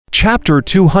Chapter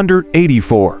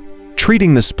 284.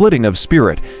 Treating the splitting of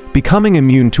spirit, becoming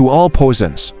immune to all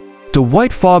poisons. The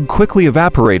white fog quickly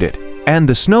evaporated, and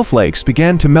the snowflakes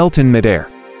began to melt in midair.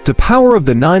 The power of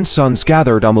the 9 suns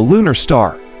gathered on the lunar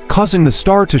star, causing the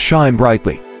star to shine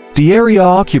brightly. The area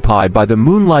occupied by the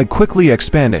moonlight quickly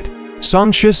expanded.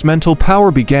 Songshi's mental power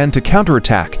began to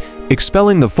counterattack,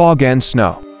 expelling the fog and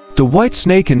snow. The white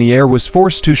snake in the air was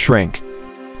forced to shrink.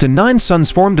 The 9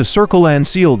 suns formed a circle and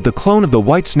sealed the clone of the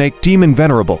white snake demon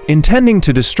venerable, intending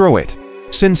to destroy it.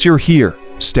 Since you're here,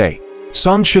 stay.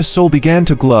 Songshi's soul began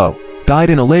to glow, dyed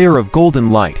in a layer of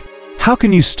golden light. How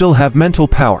can you still have mental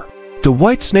power? The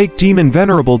white snake demon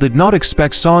venerable did not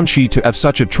expect Songshi to have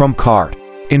such a trump card.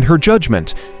 In her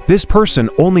judgment, this person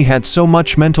only had so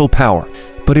much mental power,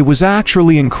 but it was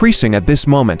actually increasing at this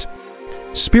moment.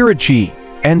 Spirit Chi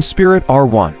and Spirit are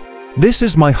one. This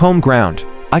is my home ground.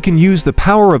 I can use the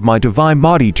power of my divine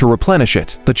body to replenish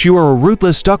it, but you are a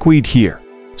rootless duckweed here.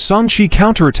 Songshi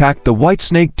counterattacked the white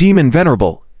snake demon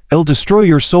venerable. I'll destroy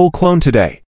your soul clone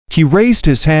today. He raised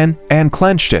his hand and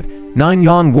clenched it. 9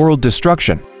 Yan world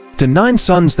destruction. The 9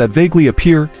 suns that vaguely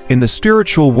appear in the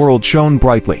spiritual world shone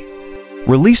brightly,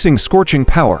 releasing scorching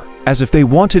power, as if they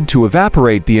wanted to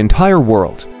evaporate the entire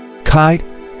world. Kite,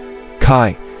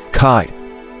 kite, kite.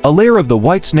 A layer of the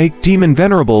white snake demon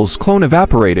venerable's clone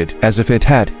evaporated as if it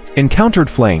had encountered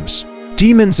flames.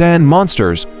 Demons and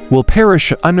monsters will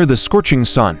perish under the scorching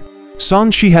sun.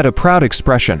 Songshi had a proud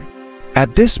expression.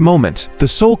 At this moment, the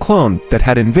soul clone that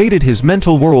had invaded his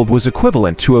mental world was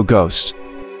equivalent to a ghost.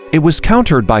 It was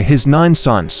countered by his 9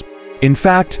 suns. In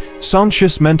fact,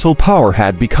 Songshi's mental power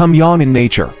had become Yang in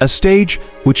nature, a stage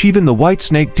which even the white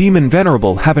snake demon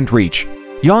venerable haven't reached.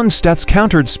 Yang's stats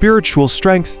countered spiritual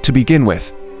strength to begin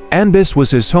with, and this was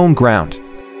his home ground.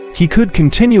 He could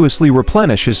continuously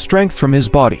replenish his strength from his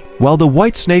body, while the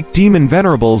white snake demon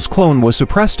venerable's clone was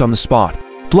suppressed on the spot.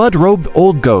 Blood-robed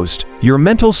old ghost, your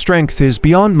mental strength is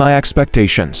beyond my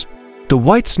expectations. The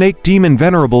white snake demon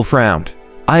venerable frowned.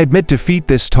 I admit defeat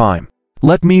this time.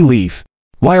 Let me leave.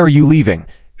 Why are you leaving?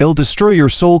 I'll destroy your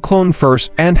soul clone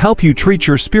first and help you treat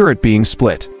your spirit being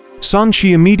split.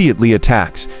 Songshi immediately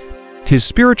attacked. His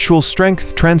spiritual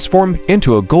strength transformed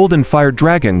into a golden fire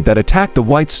dragon that attacked the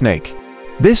white snake.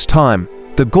 This time,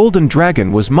 the golden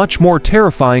dragon was much more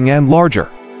terrifying and larger.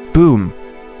 Boom!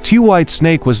 The white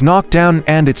snake was knocked down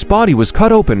and its body was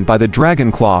cut open by the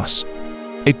dragon claws.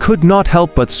 It could not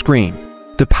help but scream.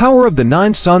 The power of the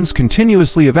 9 suns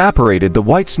continuously evaporated the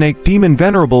white snake demon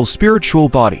venerable's spiritual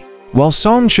body, while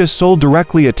Songshi's soul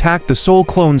directly attacked the soul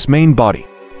clone's main body.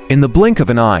 In the blink of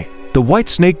an eye, the white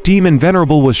snake demon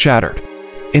venerable was shattered.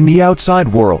 In the outside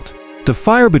world, the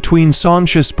fire between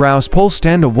Songshi's brows pulsed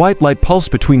and a white light pulsed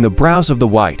between the brows of the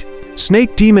white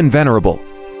snake demon venerable.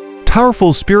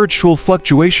 Powerful spiritual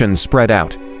fluctuations spread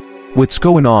out. What's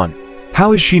going on?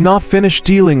 How is she not finished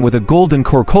dealing with a golden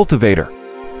core cultivator?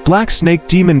 Black snake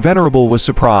demon venerable was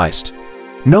surprised.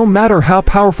 No matter how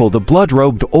powerful the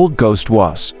blood-robed old ghost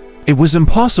was, it was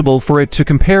impossible for it to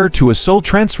compare to a soul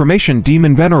transformation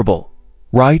demon venerable,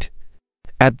 right?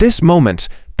 At this moment,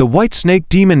 the white snake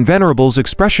demon venerable's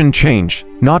expression changed.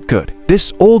 Not good.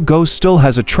 This old ghost still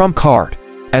has a trump card.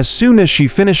 As soon as she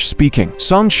finished speaking,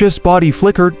 Songshi's body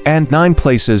flickered and 9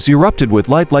 places erupted with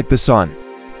light like the sun.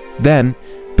 Then,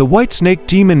 the white snake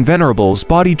demon venerable's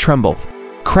body trembled.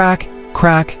 Crack,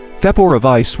 crack, the ore of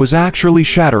ice was actually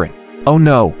shattering. Oh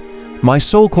no, my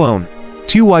soul clone.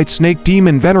 The white snake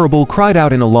demon venerable cried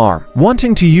out in alarm,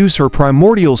 wanting to use her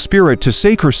primordial spirit to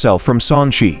save herself from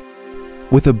Songshi.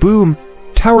 With a boom,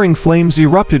 towering flames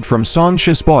erupted from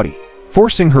Songshi's body,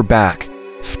 forcing her back.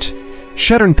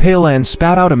 Shattered pale and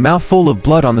spat out a mouthful of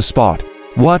blood on the spot.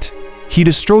 What? He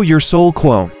destroyed your soul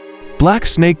clone. Black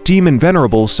snake demon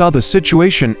venerable saw the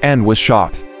situation and was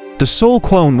shocked. The soul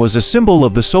clone was a symbol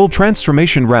of the soul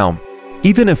transformation realm.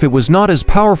 Even if it was not as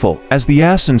powerful as the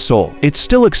ascent soul, it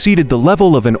still exceeded the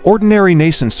level of an ordinary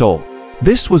nascent soul.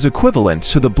 This was equivalent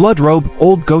to the blood-robed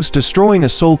old ghost destroying a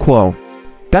soul clone.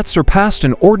 That surpassed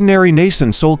an ordinary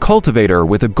nascent soul cultivator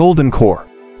with a golden core.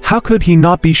 How could he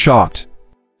not be shocked?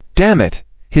 Damn it,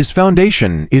 his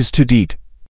foundation is too deep.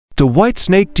 The white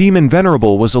snake demon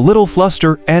venerable was a little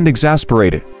flustered and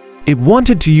exasperated. It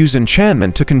wanted to use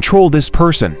enchantment to control this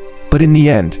person, but in the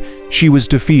end, she was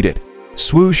defeated.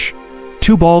 Swoosh!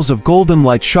 2 balls of golden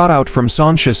light shot out from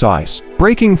Songshi's eyes,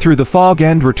 breaking through the fog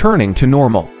and returning to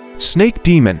normal. Snake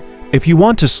demon, if you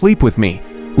want to sleep with me,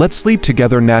 let's sleep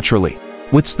together naturally.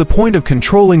 What's the point of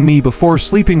controlling me before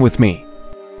sleeping with me?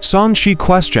 Songshi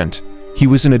questioned. He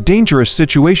was in a dangerous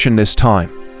situation this time.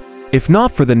 If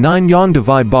not for the 9 Yang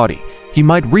divine body, he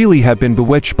might really have been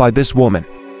bewitched by this woman.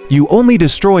 You only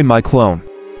destroyed my clone.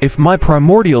 If my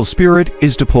primordial spirit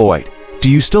is deployed, do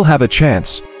you still have a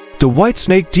chance? The white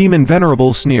snake demon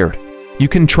venerable sneered. You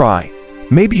can try.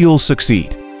 Maybe you'll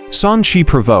succeed. San Shi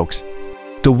provoked.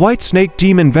 The white snake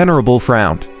demon venerable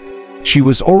frowned. She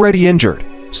was already injured,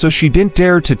 so she didn't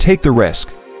dare to take the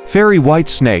risk. Fairy white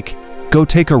snake, go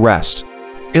take a rest.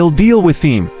 I'll deal with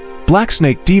theme. Black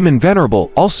snake demon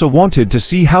venerable also wanted to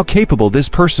see how capable this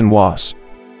person was.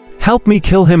 Help me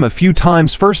kill him a few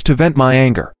times first to vent my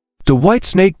anger. The white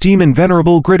snake demon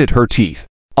venerable gritted her teeth.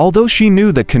 Although she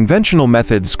knew that conventional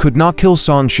methods could not kill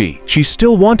San Shi, she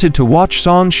still wanted to watch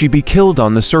San Shi be killed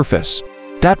on the surface.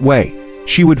 That way,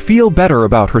 she would feel better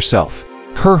about herself.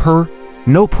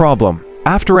 No problem.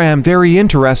 After I am very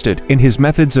interested in his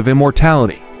methods of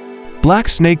immortality. Black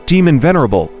snake demon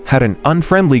venerable had an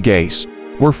unfriendly gaze.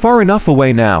 We're far enough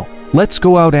away now, let's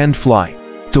go out and fly.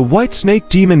 The white snake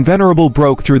demon venerable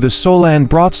broke through the soul and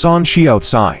brought San Shi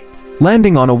outside,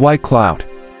 landing on a white cloud.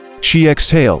 She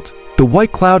exhaled. The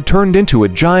white cloud turned into a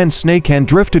giant snake and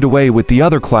drifted away with the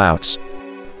other clouds.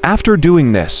 After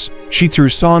doing this, she threw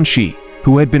San Shi,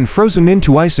 who had been frozen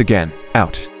into ice again,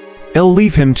 out. I'll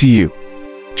leave him to you.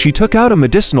 She took out a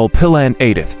medicinal pill and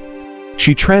ate it.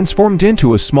 She transformed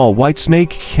into a small white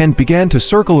snake and began to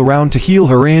circle around to heal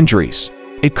her injuries.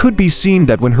 It could be seen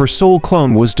that when her soul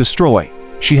clone was destroyed,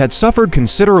 she had suffered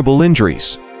considerable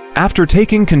injuries. After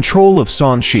taking control of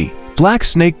San Shi, Black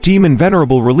Snake Demon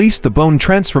Venerable released the bone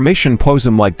transformation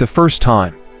poison like the first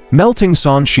time, melting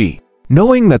San Shi.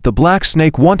 Knowing that the Black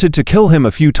Snake wanted to kill him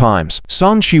a few times,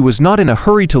 San Shi was not in a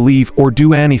hurry to leave or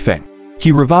do anything.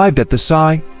 He revived at the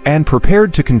sigh and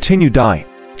prepared to continue dying.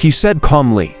 He said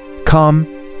calmly,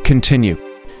 continue.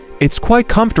 It's quite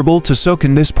comfortable to soak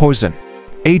in this poison.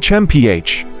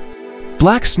 HMPH.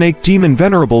 Black Snake Demon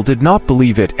Venerable did not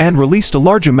believe it and released a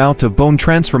large amount of bone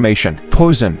transformation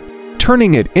poison,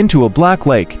 turning it into a black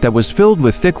lake that was filled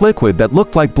with thick liquid that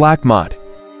looked like black mud.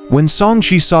 When San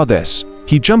Shi saw this,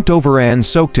 he jumped over and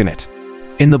soaked in it.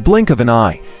 In the blink of an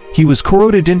eye, he was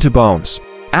corroded into bones.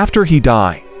 After he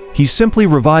died, he simply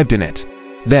revived in it.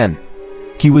 Then,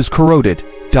 he was corroded,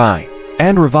 died,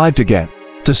 and revived again.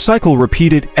 The cycle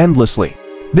repeated endlessly.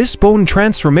 This bone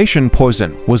transformation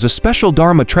poison was a special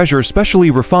Dharma treasure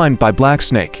specially refined by Black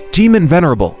Snake Demon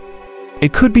Venerable.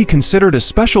 It could be considered a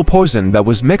special poison that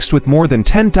was mixed with more than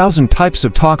 10,000 types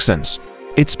of toxins.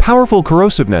 Its powerful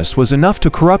corrosiveness was enough to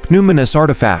corrupt numinous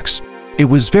artifacts. It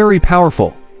was very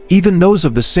powerful. Even those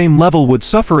of the same level would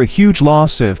suffer a huge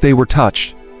loss if they were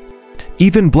touched.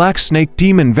 Even Black Snake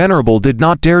Demon Venerable did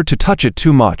not dare to touch it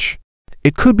too much.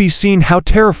 It could be seen how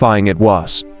terrifying it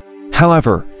was.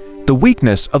 However, the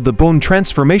weakness of the bone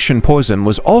transformation poison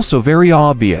was also very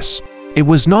obvious. It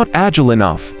was not agile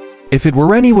enough. If it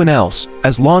were anyone else,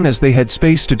 as long as they had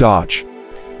space to dodge,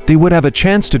 they would have a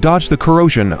chance to dodge the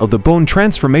corrosion of the bone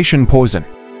transformation poison.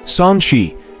 San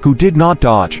Shi, who did not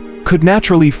dodge, could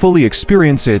naturally fully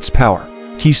experience its power.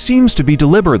 He seems to be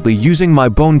deliberately using my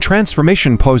bone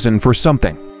transformation poison for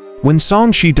something. When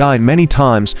San Shi died many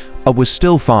times, I was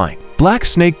still fine. Black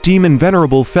Snake Demon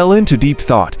Venerable fell into deep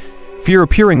thought, fear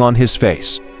appearing on his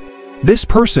face. This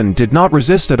person did not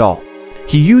resist at all.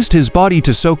 He used his body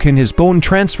to soak in his bone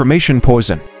transformation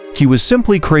poison. He was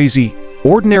simply crazy.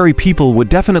 Ordinary people would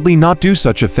definitely not do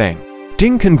such a thing.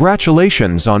 Ding,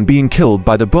 congratulations on being killed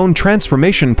by the bone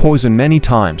transformation poison many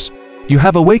times. You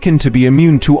have awakened to be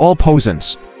immune to all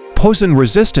poisons. Poison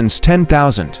resistance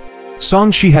 10,000.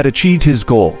 San Shi had achieved his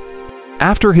goal.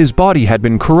 After his body had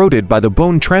been corroded by the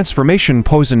bone transformation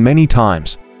poison many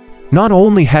times, not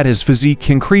only had his physique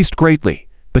increased greatly,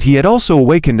 but he had also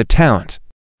awakened a talent.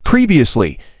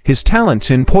 Previously, his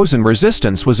talent in poison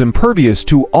resistance was impervious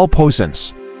to all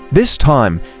poisons. This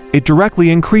time, it directly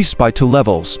increased by 2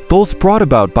 levels, both brought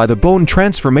about by the bone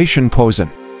transformation poison.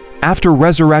 After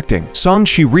resurrecting, San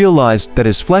Shi realized that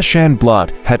his flesh and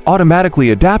blood had automatically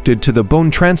adapted to the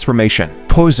bone transformation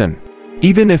poison.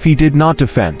 Even if he did not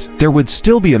defend, there would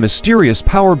still be a mysterious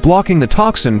power blocking the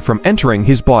toxin from entering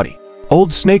his body.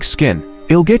 Old snake skin,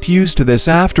 I'll get used to this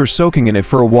after soaking in it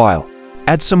for a while.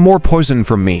 Add some more poison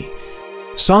from me.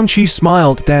 San Shi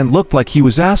smiled and looked like he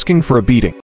was asking for a beating.